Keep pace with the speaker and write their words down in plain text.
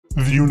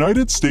The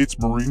United States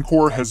Marine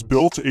Corps has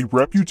built a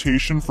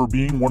reputation for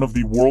being one of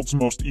the world's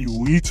most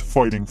elite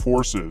fighting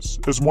forces.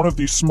 As one of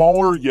the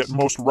smaller yet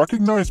most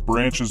recognized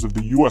branches of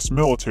the U.S.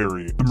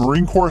 military, the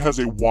Marine Corps has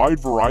a wide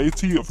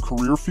variety of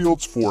career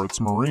fields for its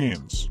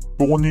Marines.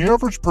 But when the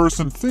average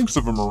person thinks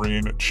of a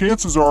Marine,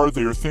 chances are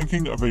they are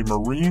thinking of a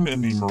Marine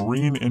in the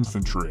Marine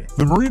Infantry.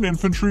 The Marine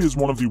Infantry is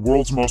one of the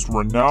world's most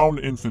renowned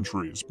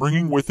infantries,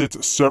 bringing with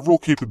it several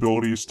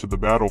capabilities to the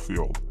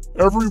battlefield.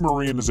 Every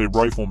Marine is a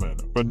rifleman,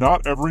 but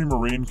not every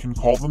Marine can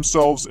call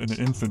themselves an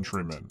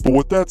infantryman. But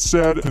with that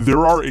said,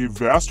 there are a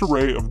vast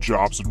array of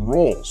jobs and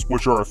roles,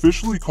 which are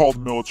officially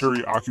called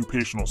Military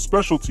Occupational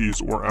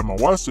Specialties, or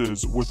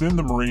MOSs, within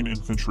the Marine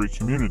Infantry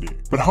community.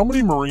 But how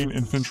many Marine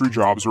Infantry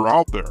jobs are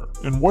out there,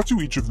 and what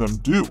do each of them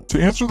do? To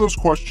answer those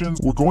questions,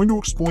 we're going to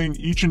explain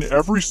each and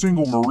every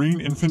single Marine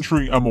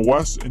Infantry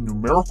MOS in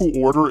numerical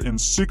order in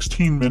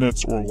 16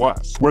 minutes or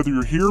less. Whether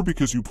you're here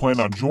because you plan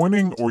on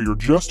joining, or you're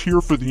just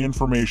here for the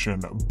information,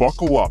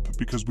 buckle up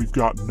because we've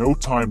got no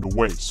time to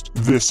waste.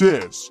 This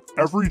is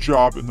Every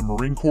Job in the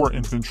Marine Corps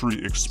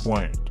Infantry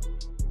Explained.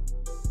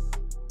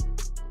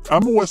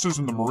 MOSs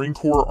in the Marine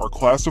Corps are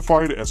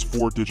classified as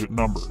 4-digit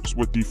numbers,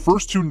 with the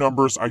first two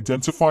numbers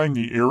identifying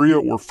the area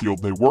or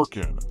field they work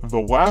in.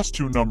 The last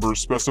two numbers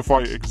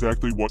specify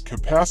exactly what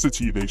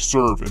capacity they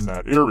serve in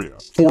that area.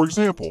 For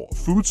example,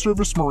 Food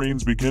Service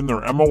Marines begin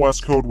their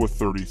MOS code with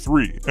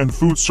 33, and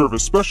Food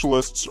Service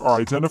Specialists are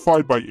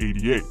identified by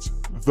 88.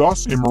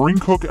 Thus, a Marine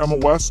Cook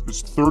MOS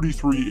is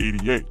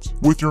 3388.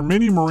 With your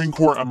mini Marine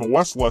Corps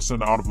MOS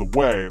lesson out of the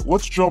way,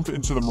 let's jump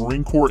into the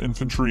Marine Corps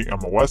Infantry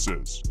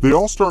MOSs. They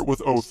all start with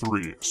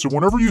 03, so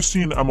whenever you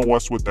see an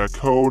MOS with that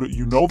code,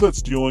 you know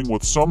that's dealing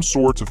with some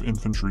sort of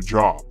infantry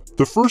job.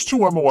 The first two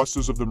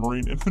MOSs of the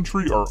Marine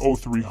Infantry are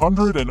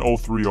 0300 and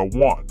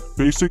 0301,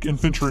 Basic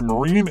Infantry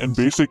Marine and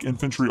Basic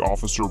Infantry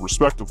Officer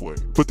respectively.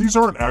 But these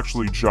aren't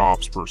actually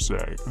jobs per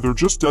se, they're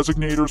just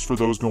designators for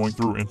those going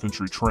through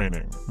infantry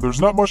training.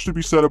 There's not much to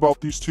be said about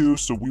these two,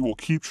 so we will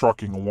keep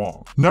trucking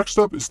along. Next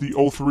up is the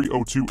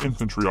 0302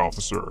 Infantry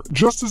Officer.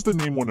 Just as the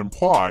name would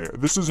imply,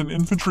 this is an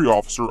infantry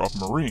officer of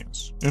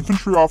Marines.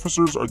 Infantry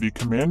officers are the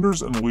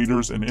commanders and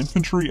leaders in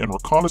infantry and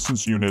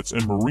reconnaissance units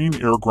in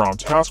Marine Air Ground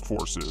Task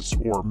Forces,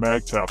 or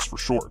MAGTFs for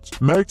short.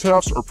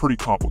 MAGTFs are pretty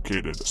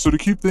complicated, so to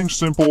keep things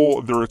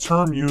simple, they're a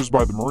term used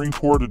by the Marine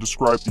Corps to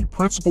describe the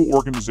principal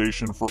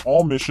organization for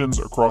all missions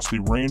across the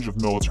range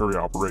of military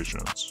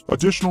operations.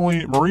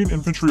 Additionally, Marine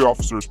infantry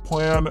officers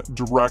plan,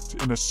 direct,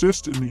 and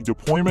assist in the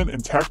deployment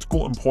and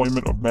tactical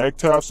employment of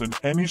MAGTFs and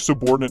any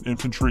subordinate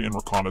infantry and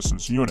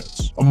reconnaissance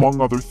units.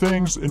 Among other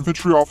things,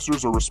 infantry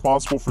officers are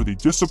responsible for the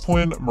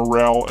discipline,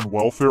 morale, and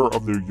welfare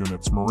of their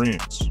unit's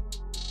Marines.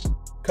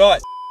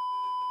 Cut!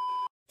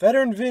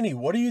 Veteran Vinny,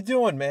 what are you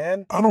doing,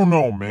 man? I don't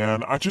know,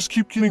 man. I just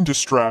keep getting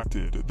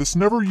distracted. This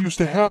never used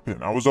to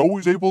happen. I was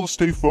always able to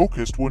stay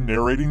focused when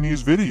narrating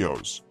these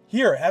videos.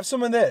 Here, have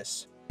some of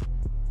this.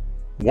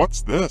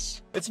 What's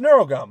this? It's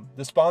Neurogum,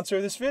 the sponsor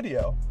of this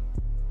video.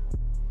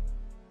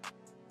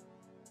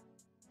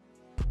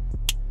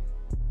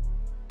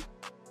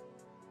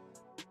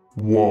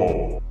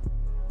 Whoa.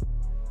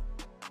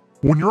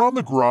 When you're on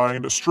the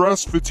grind,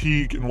 stress,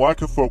 fatigue, and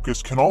lack of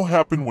focus can all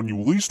happen when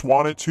you least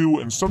want it to,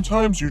 and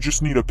sometimes you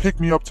just need a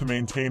pick-me-up to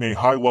maintain a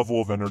high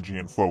level of energy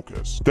and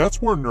focus.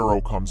 That's where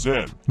Neuro comes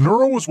in.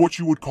 Neuro is what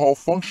you would call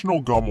functional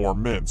gum or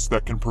mints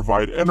that can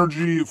provide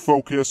energy,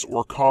 focus,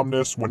 or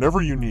calmness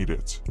whenever you need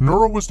it.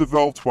 Neuro was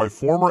developed by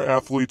former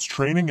athletes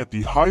training at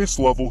the highest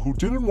level who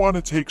didn't want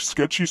to take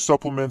sketchy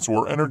supplements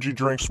or energy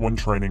drinks when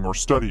training or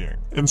studying.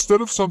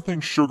 Instead of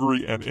something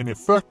sugary and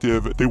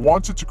ineffective, they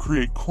wanted to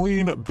create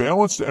clean,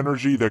 balanced energy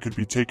that could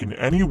be taken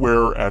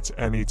anywhere at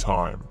any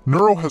time.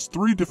 Neuro has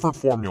 3 different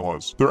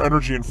formulas. Their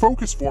energy and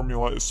focus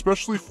formula is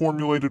specially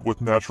formulated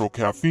with natural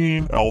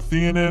caffeine,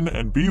 L-theanine,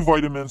 and B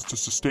vitamins to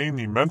sustain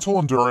the mental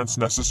endurance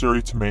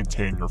necessary to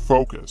maintain your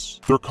focus.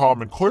 Their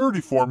calm and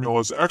clarity formula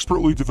is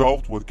expertly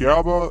developed with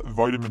GABA,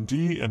 vitamin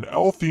D, and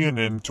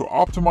L-theanine to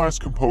optimize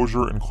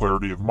composure and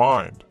clarity of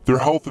mind. Their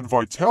health and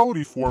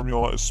vitality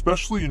formula is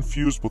specially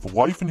infused with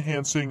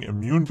life-enhancing,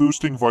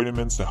 immune-boosting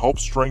vitamins to help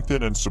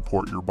strengthen and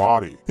support your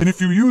body. And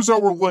if you use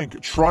our link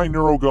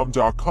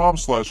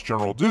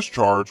tryneurogum.com/general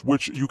discharge,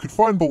 which you can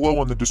find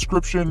below in the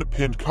description,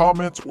 pinned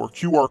comment, or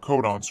QR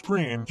code on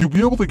screen, you'll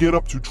be able to get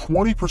up to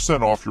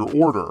 20% off your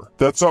order.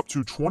 That's up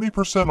to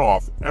 20%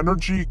 off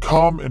energy,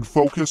 calm, and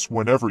focus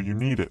whenever you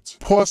need it.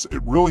 Plus,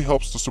 it really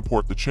helps to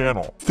support the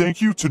channel. Thank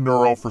you to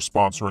Neuro for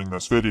sponsoring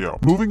this video.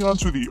 Moving on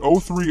to the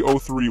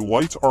 0303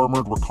 Light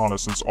Armored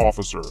Reconnaissance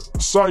Officer.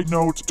 Side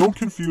note, don't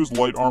confuse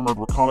Light Armored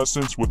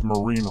Reconnaissance with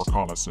Marine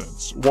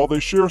Reconnaissance. While they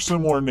share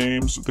similar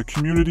names, the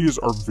communities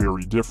are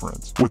very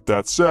different. With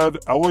that said,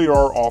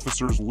 LAR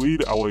officers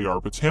lead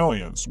LAR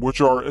battalions, which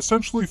are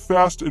essentially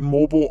fast and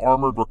mobile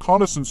armored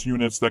reconnaissance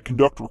units that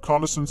conduct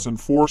reconnaissance in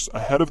force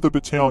ahead of the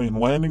battalion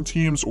landing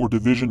teams or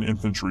division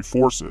infantry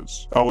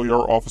forces.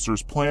 LAR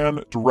officers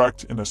plan,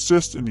 direct, and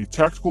assist in the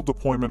tactical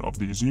deployment of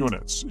these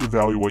units,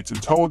 evaluate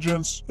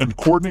intelligence, and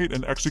coordinate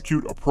and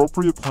execute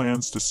appropriate budget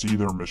plans to see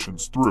their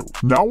missions through.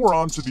 Now we're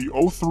on to the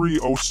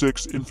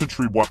 0306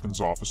 Infantry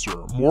Weapons Officer,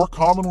 more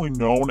commonly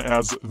known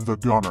as the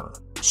Gunner.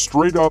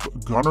 Straight up,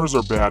 gunners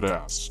are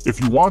badass.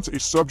 If you want a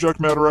subject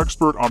matter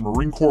expert on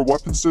Marine Corps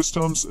weapon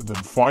systems, then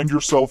find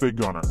yourself a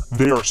gunner.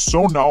 They are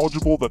so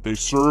knowledgeable that they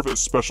serve as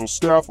special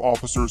staff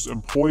officers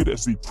employed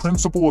as the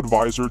principal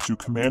advisor to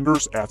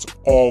commanders at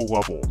all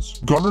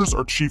levels. Gunners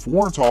are chief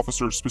warrant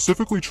officers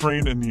specifically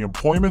trained in the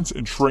employment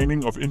and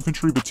training of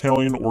infantry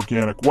battalion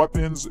organic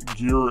weapons,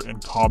 gear,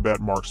 and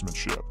combat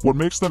marksmanship. What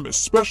makes them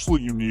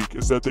especially unique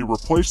is that they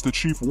replace the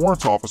chief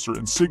warrant officer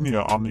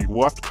insignia on the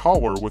left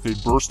collar with a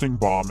bursting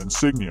bomb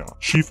insignia.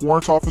 Chief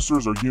warrant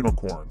officers are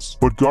unicorns,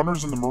 but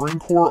gunners in the Marine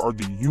Corps are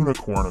the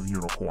unicorn of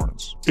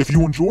unicorns. If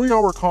you enjoy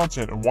our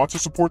content and want to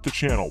support the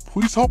channel,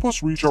 please help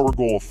us reach our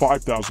goal of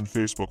 5,000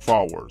 Facebook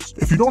followers.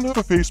 If you don't have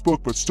a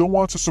Facebook but still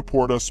want to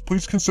support us,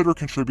 please consider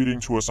contributing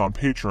to us on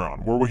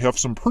Patreon, where we have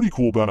some pretty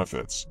cool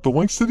benefits. The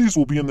links to these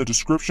will be in the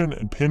description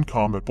and pinned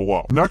comment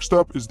below. Next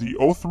up is the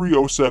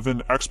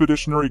 0307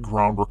 Expeditionary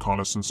Ground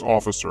Reconnaissance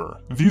Officer.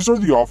 These are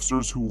the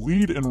officers who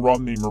lead and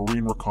run the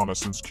Marine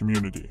reconnaissance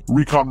community.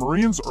 Recon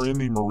Marines are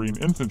in the Marine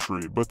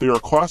Infantry, but they are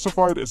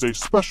classified as a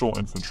special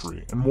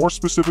infantry, and more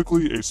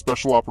specifically a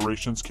special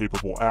operations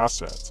capable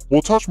asset.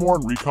 We'll touch more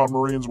on Recon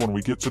Marines when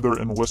we get to their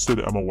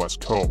enlisted MOS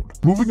code.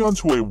 Moving on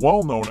to a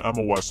well-known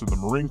MOS in the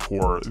Marine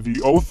Corps,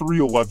 the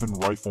 0311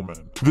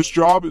 Rifleman. This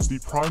job is the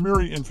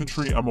primary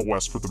infantry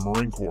MOS for the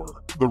Marine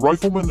Corps. The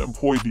Riflemen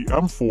employ the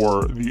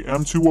M4, the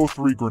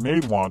M203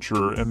 grenade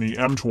launcher, and the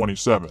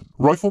M27.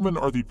 Riflemen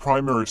are the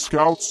primary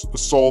scouts,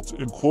 assault,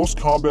 and close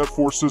combat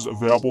forces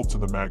available to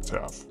the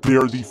MAGTF. They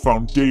are the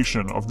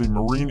foundation of the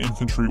Marine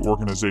Infantry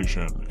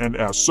organization, and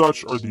as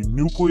such are the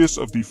nucleus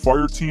of the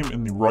fire team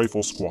in the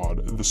rifle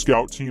squad, the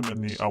scout team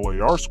in the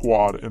LAR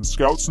squad, and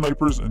scout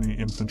snipers in the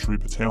infantry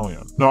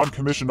battalion.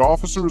 Non-commissioned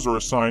officers are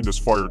assigned as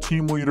fire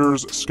team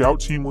leaders, scout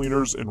team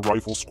leaders, and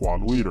rifle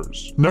squad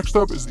leaders. Next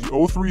up is the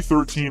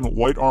 0313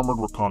 Light Armored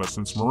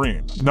Reconnaissance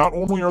Marine. Not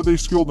only are they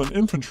skilled in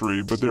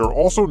infantry, but they are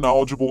also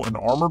knowledgeable in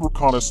armored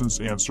reconnaissance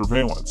and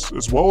surveillance,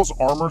 as well as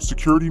armored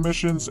security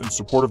missions in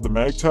support of the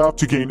MAGTF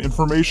to gain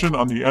information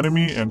on the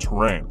enemy and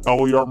terrain.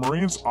 LAR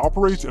Marines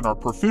operate and are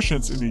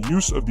proficient in the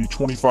use of the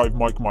 25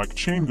 Mike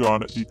chain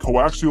gun, the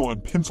coaxial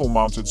and pintle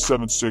mounted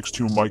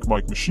 7.62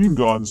 Mike machine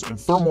guns, and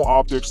thermal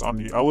optics on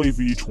the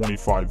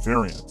LAV-25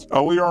 variant.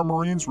 LAR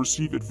Marines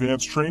receive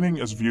advanced training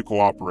as vehicle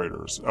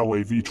operators,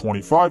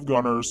 LAV-25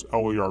 gunners,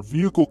 LAR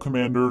vehicle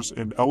commanders,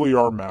 and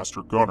LAR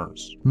master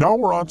gunners. Now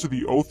we're on to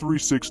the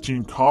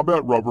 0316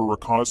 Combat Rubber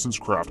Reconnaissance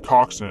Craft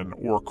Coxswain,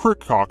 or CRIC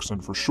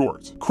Coxswain for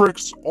short.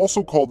 CRICs,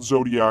 also called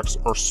Zodiacs,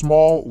 are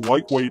small,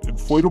 lightweight,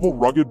 inflatable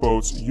rugged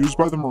boats used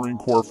by the Marine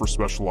Corps for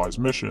specialized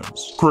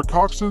missions. CRIC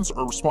Coxswains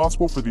are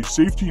responsible for the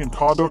safety and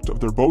conduct of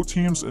their boat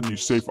teams in the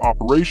safe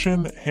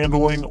operation,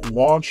 handling,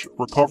 launch,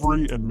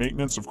 recovery, and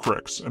maintenance of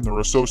CRICs and their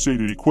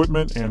associated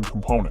equipment and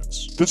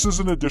components. This is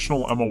an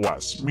additional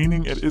MOS,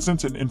 meaning it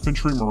isn't an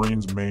infantry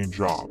marine's main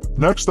job.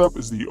 Next up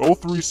is the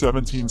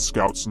 0317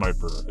 Scout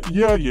Sniper.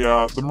 Yeah,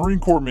 the Marine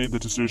Corps made the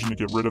decision to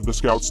get rid of the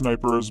Scout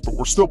Snipers, but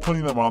we're still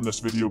putting them on this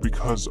video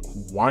because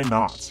why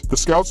not? The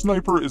Scout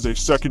Sniper is a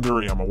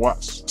secondary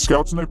MOS.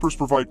 Scout Snipers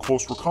provide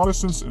close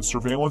reconnaissance and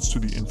surveillance to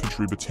the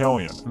infantry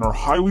battalion, and are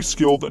highly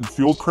skilled in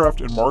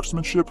fieldcraft and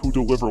marksmanship who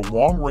deliver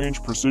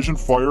long-range precision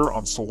fire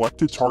on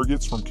selected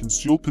targets from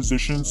concealed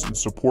positions in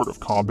support of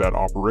combat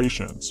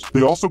operations.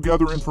 They also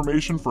gather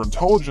information for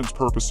intelligence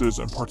purposes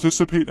and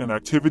participate in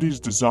activities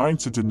designed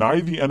to deny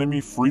the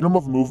enemy freedom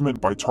of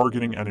movement by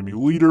targeting enemy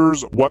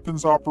leaders,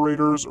 weapons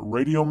operators,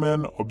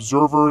 radiomen,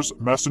 observers,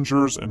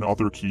 messengers, and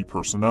other key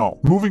personnel.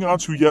 Moving on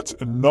to yet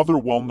another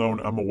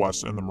well-known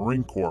MOS in the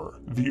Marine Corps,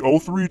 the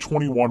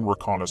 0321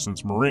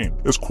 Reconnaissance Marine.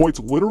 As quite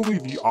literally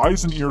the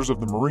eyes and ears of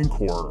the Marine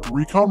Corps,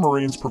 Recon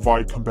Marines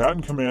provide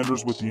combatant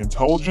commanders with the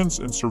intelligence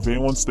and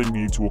surveillance they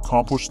need to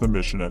accomplish the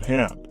mission at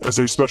hand. As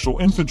a special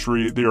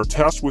infantry, they are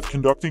tasked with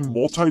conducting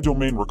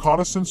multi-domain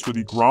reconnaissance for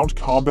the ground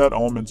combat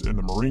element in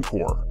the Marine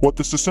Corps. What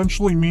this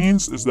essentially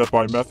means is that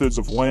by methods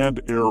of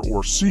land, air,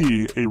 or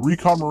sea, a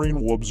Recon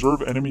Marine will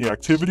observe enemy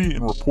activity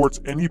and report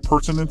any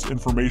pertinent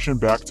information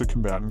back to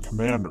combatant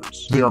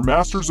commanders. They are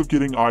masters of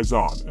getting eyes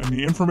on, and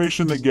the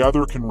information they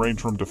gather can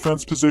range from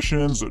defense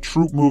positions,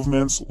 troop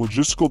movements,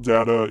 logistical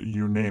data,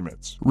 you name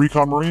it.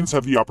 Recon Marines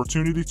have the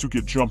opportunity to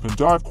get jump and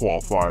dive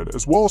qualified,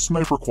 as well as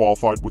sniper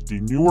qualified with the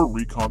newer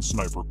Recon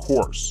Sniper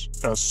course.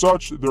 As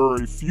such, there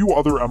are a few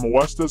other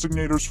MOS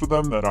designators for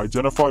them that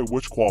identify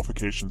which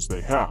qualifications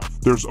they have.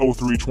 There's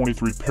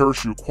 0323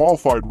 Parachute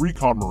Qualified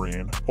Recon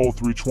Marine,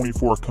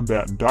 0324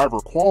 Combatant Diver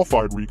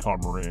Qualified Recon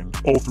Marine,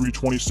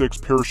 0326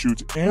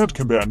 Parachute and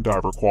Combatant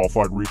Diver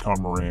Qualified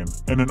Recon Marine,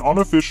 and an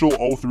unofficial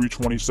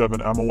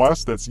 0327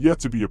 MOS that's yet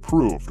to be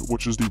approved,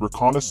 which is the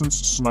Reconnaissance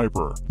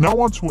Sniper. Now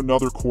on to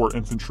another Corps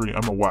Infantry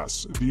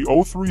MOS, the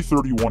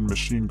 0331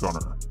 Machine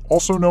Gunner.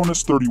 Also known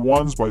as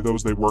 31s by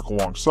those they work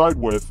alongside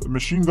with,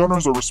 machine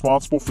gunners are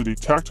responsible for the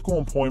tactical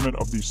employment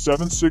of the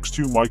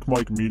 7.62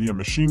 Mike medium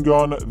machine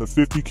gun, the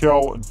 50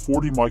 cal, and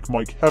 40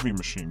 Mike heavy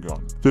machine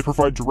gun. They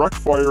provide direct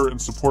fire in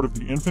support of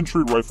the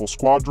infantry rifle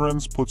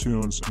squadrons,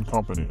 platoons, and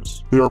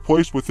companies. They are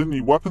placed within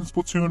the weapons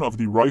platoon of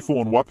the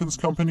Rifle and Weapons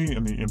Company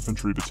in the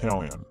Infantry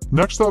Battalion.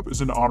 Next up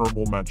is an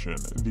honorable mention,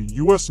 the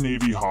U.S.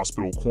 Navy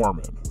Hospital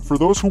Corpsman. For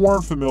those who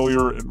aren't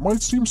familiar, it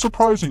might seem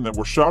surprising that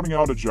we're shouting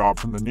out a job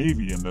from the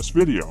Navy in this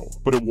video,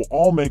 but it will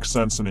all make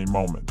sense in a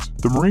moment.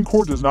 The Marine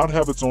Corps does not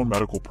have its own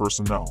medical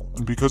personnel,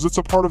 and because it's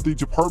a part of the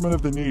Department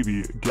of the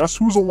Navy, guess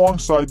who's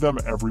alongside them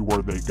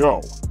everywhere they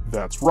go?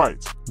 That's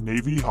right,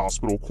 Navy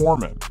Hospital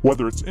Corpsmen.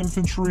 Whether it's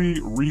infantry,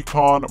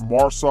 recon,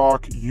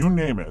 MARSOC, you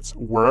name it,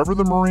 wherever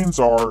the Marines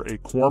are, a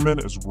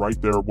corpsman is right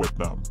there with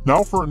them.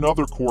 Now for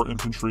another Corps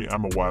Infantry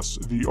MOS,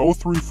 the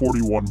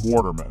 0341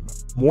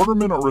 Mortarmen.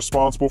 Mortarmen are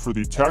responsible for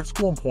the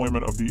tactical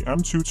employment of the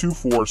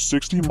M224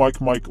 60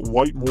 Mike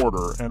light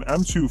mortar and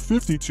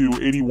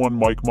M252 81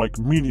 Mike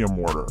medium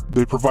mortar.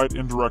 They provide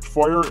indirect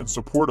fire in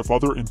support of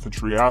other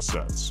infantry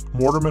assets.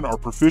 Mortarmen are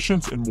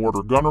proficient in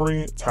mortar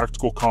gunnery,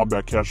 tactical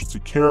combat casualty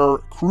care,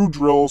 crew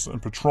drills,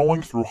 and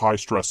patrolling through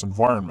high-stress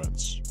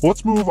environments.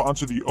 Let's move on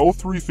to the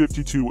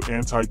 0352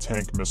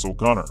 Anti-Tank Missile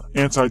Gunner.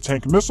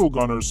 Anti-tank missile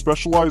gunners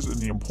specialize in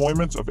the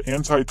employment of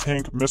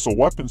anti-tank missile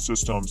weapon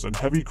systems and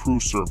heavy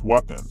crew-served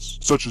weapons,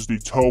 such as the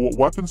TOW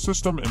weapon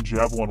system and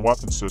Javelin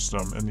weapon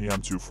system in the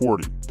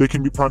M240. They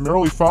can be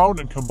primarily found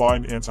in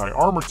combined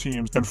anti-armor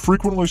teams and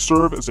frequently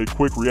serve as a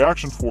quick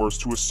reaction force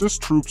to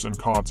assist troops in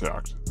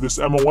contact. This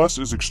MOS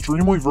is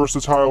extremely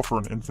versatile for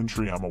an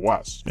infantry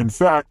MOS. In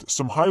fact,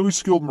 some highly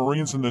skilled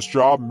Marines in this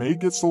job may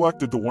get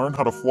selected to learn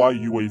how to fly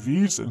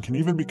UAVs and can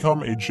even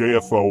become a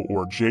JFO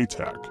or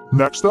JTAC.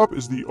 Next up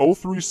is the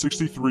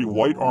 0363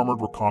 Light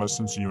Armored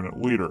Reconnaissance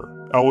Unit Leader.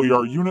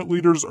 LAR unit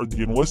leaders are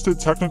the enlisted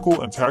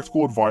technical and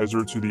tactical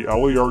advisor to the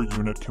LAR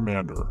unit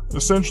commander.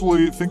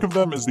 Essentially, think of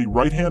them as the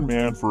right-hand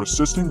man for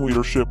assisting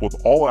leadership with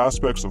all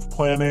aspects of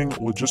planning,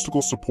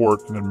 logistical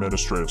support, and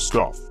administrative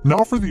stuff.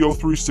 Now for the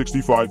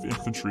 0365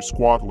 Infantry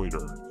Squad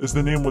Leader. As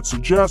the name would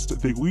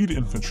suggest, they lead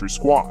infantry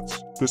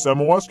squads. This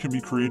MOS can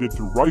be created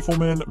through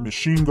riflemen,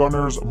 machine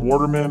gunners,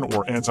 mortarmen,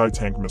 or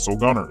anti-tank missile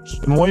gunners.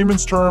 In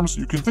layman's terms,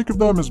 you can think of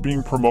them as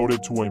being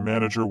promoted to a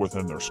manager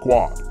within their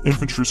squad.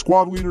 Infantry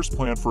squad leaders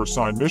plan for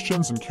assigned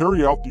missions and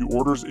carry out the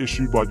orders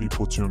issued by the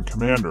platoon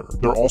commander.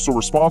 They're also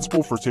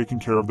responsible for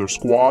taking care of their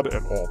squad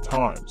at all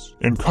times.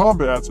 In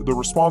combat, they're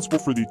responsible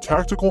for the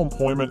tactical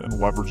employment and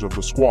leverage of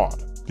the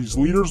squad. These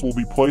leaders will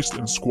be placed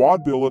in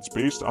squad billets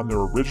based on their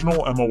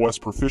original MOS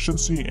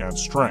proficiency and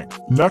strength.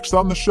 Next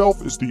on the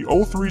shelf is the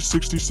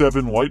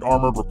 0367 Light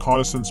Armored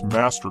Reconnaissance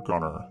Master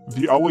Gunner.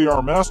 The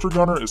LAR Master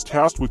Gunner is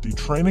tasked with the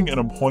training and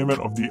employment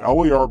of the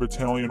LAR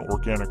Battalion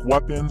organic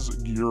weapons,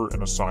 gear,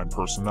 and assigned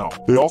personnel.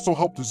 They also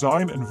help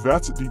design and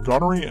vet the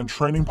gunnery and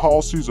training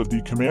policies of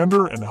the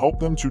commander and help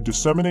them to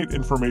disseminate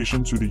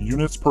information to the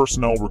unit's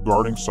personnel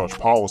regarding such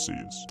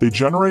policies. They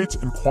generate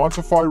and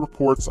quantify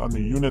reports on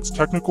the unit's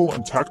technical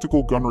and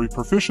tactical gunnery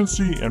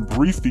proficiency and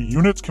brief the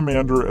unit's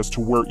commander as to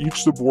where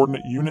each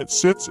subordinate unit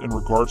sits in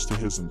regards to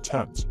his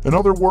intent. In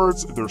other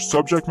words, they're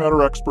subject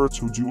matter experts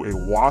who do a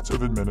lot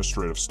of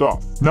administrative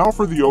stuff. Now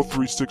for the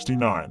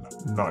 0369.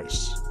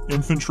 Nice.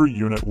 Infantry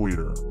Unit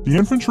Leader. The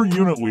Infantry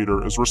Unit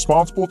Leader is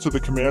responsible to the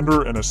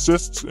commander and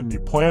assists in the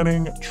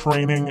planning,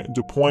 training,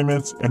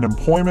 deployment, and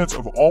employment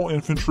of all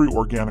infantry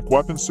organic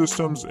weapon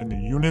systems and the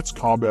unit's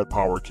combat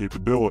power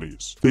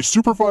capabilities. They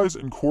supervise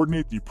and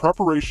coordinate the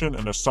preparation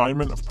and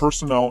assignment of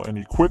personnel and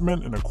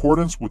equipment in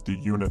accordance with the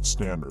unit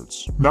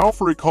standards. Now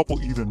for a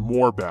couple even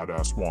more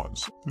badass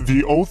ones.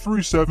 The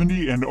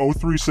 0370 and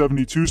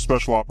 0372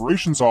 Special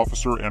Operations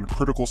Officer and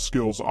Critical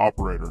Skills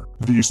Operator.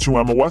 These two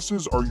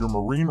MOSs are your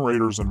Marine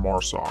Raiders and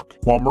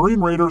MARSOC. While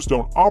Marine Raiders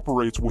don't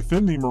operate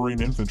within the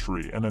Marine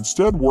Infantry and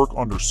instead work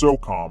under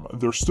SOCOM,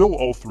 they're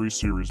still 03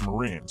 Series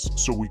Marines,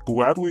 so we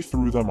gladly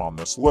threw them on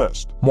this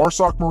list.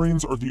 MARSOC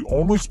Marines are the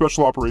only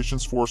special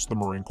operations force the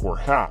Marine Corps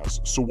has,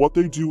 so what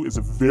they do is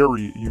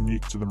very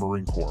unique to the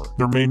Marine Corps.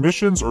 Their main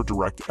missions are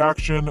direct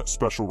action,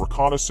 special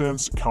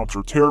reconnaissance,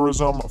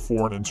 counterterrorism,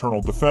 foreign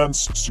internal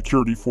defense,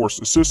 security force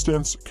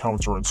assistance,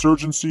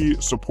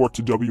 counterinsurgency, support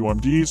to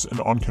WMDs, and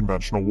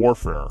unconventional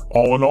warfare.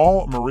 All in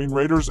all, Marine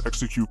Raiders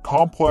execute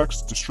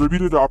complex,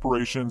 distributed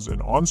operations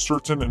in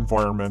uncertain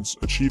environments,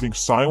 achieving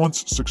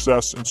silence,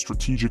 success, and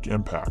strategic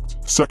impact.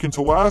 Second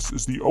to last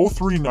is the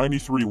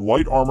 0393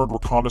 Light Armored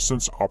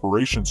Reconnaissance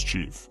Operations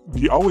Chief.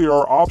 The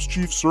LAR Ops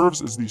Chief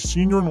serves as the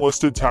senior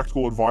enlisted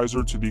tactical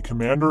advisor to the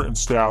commander and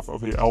staff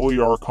of a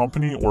LAR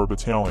company or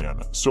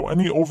battalion, so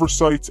any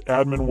oversight,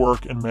 admin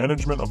work, and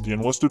management of the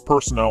enlisted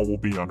personnel will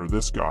be under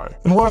this guy.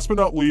 And last but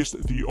not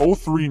least, the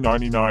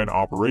 0399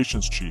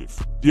 Operations Chief.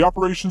 The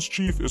Operations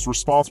Chief is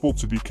responsible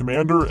to the commander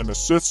commander and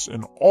assists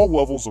in all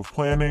levels of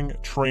planning,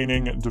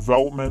 training,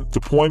 development,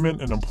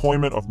 deployment, and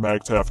employment of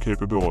MAGTF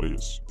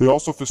capabilities. They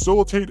also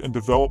facilitate and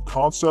develop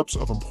concepts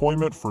of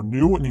employment for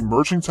new and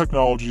emerging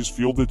technologies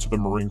fielded to the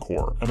Marine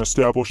Corps, and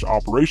establish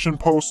operation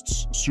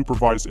posts,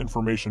 supervise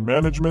information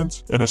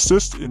management, and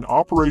assist in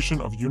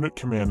operation of unit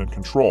command and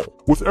control.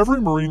 With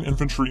every Marine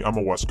Infantry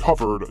MOS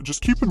covered,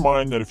 just keep in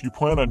mind that if you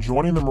plan on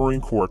joining the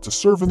Marine Corps to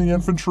serve in the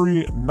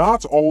infantry,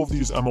 not all of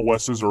these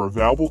MOSs are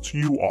available to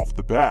you off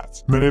the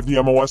bat. Many of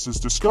the MOSs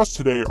discussed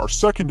today are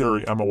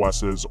secondary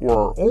MOSs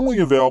or are only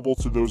available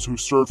to those who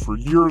served for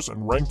years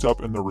and ranked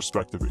up in their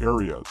respective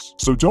areas.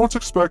 So don't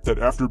expect that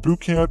after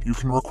boot camp you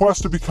can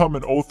request to become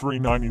an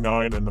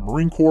 0399 and the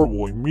Marine Corps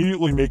will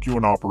immediately make you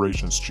an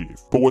operations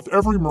chief. But with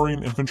every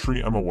Marine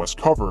Infantry MOS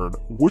covered,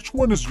 which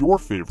one is your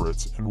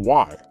favorite and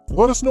why?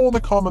 Let us know in the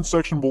comments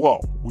section below.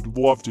 We'd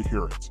love to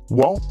hear it.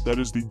 Well, that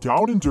is the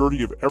down and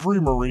dirty of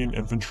every Marine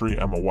Infantry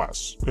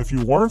MOS. If you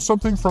learned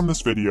something from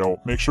this video,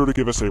 make sure to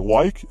give us a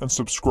like and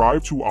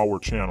subscribe to our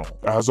channel.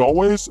 As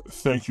always,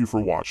 thank you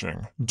for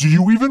watching. Do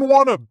you even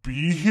want to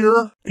be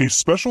here? A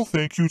special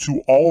thank you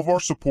to all of our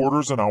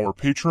supporters in our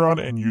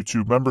Patreon and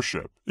YouTube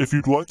membership. If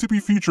you'd like to be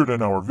featured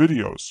in our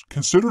videos,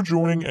 consider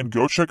joining and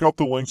go check out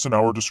the links in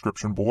our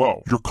description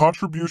below. Your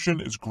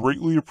contribution is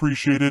greatly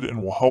appreciated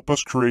and will help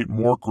us create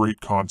more great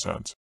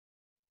content.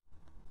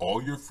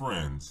 All your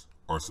friends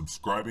are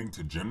subscribing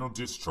to General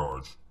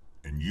Discharge,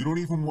 and you don't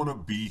even want to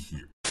be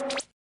here.